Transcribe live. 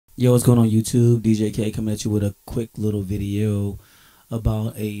Yo, what's going on YouTube? DJ K coming at you with a quick little video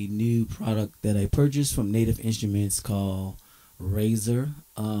about a new product that I purchased from Native Instruments called Razor.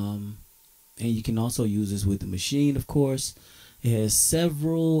 And you can also use this with the Maschine, of course. It has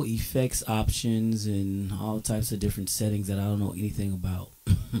several effects options and all types of different settings that I don't know anything about.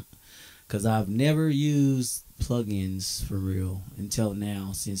 Because I've never used plugins for real until now.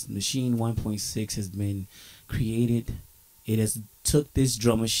 Since Maschine 1.6 has been created, it has took this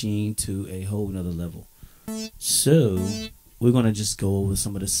drum machine to a whole nother level. So we're gonna just go over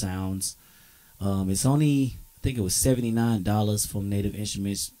some of the sounds. It's only, I think it was $79 from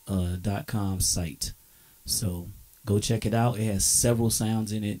nativeinstruments.com site. So go check it out. It has several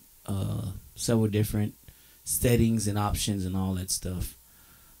sounds in it, several different settings and options and all that stuff.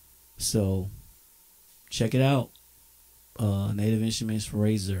 So check it out. Native Instruments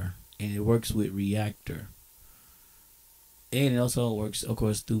Razor, and it works with Reactor. And it also works, of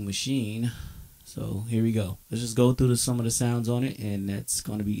course, through Maschine. So here we go. Let's just go through some of the sounds on it, and that's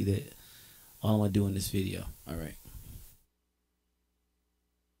going to be all I'm going to do in this video. All right.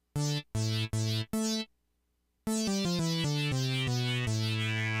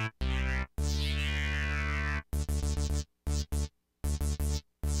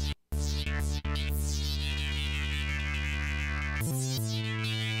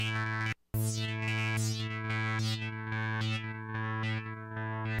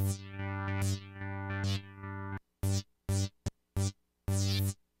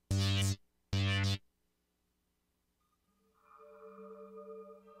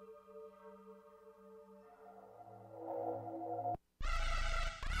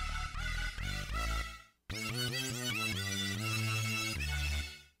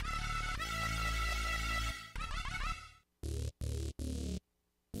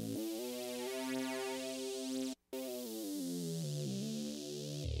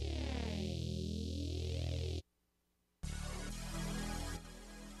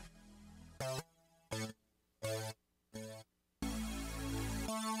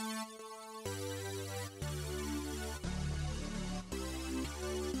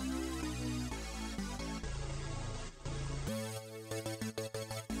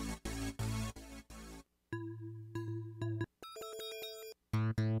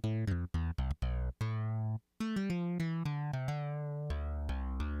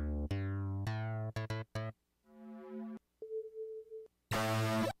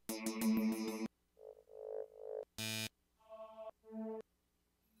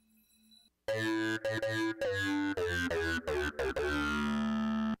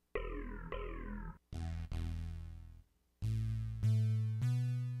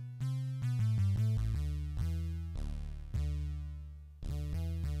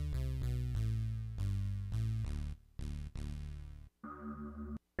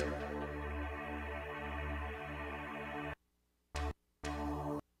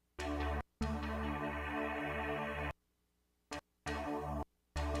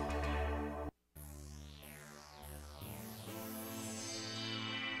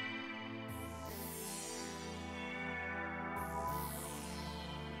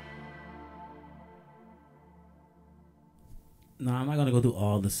 No, I'm not gonna go through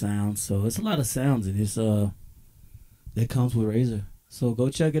all the sounds. So it's a lot of sounds in this that comes with Razor. So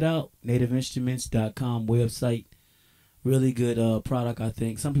go check it out. nativeinstruments.com website. Really good product, I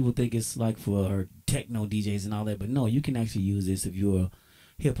think. Some people think it's like for techno DJs and all that, but no, you can actually use this if you're a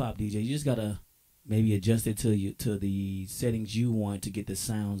hip hop DJ. You just gotta maybe adjust it to the settings you want to get the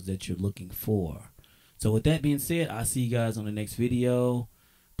sounds that you're looking for. So with that being said, I'll see you guys on the next video.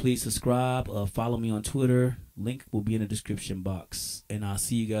 Please subscribe, follow me on Twitter. Link will be in the description box. And I'll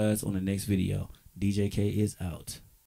see you guys on the next video. DJ K is out.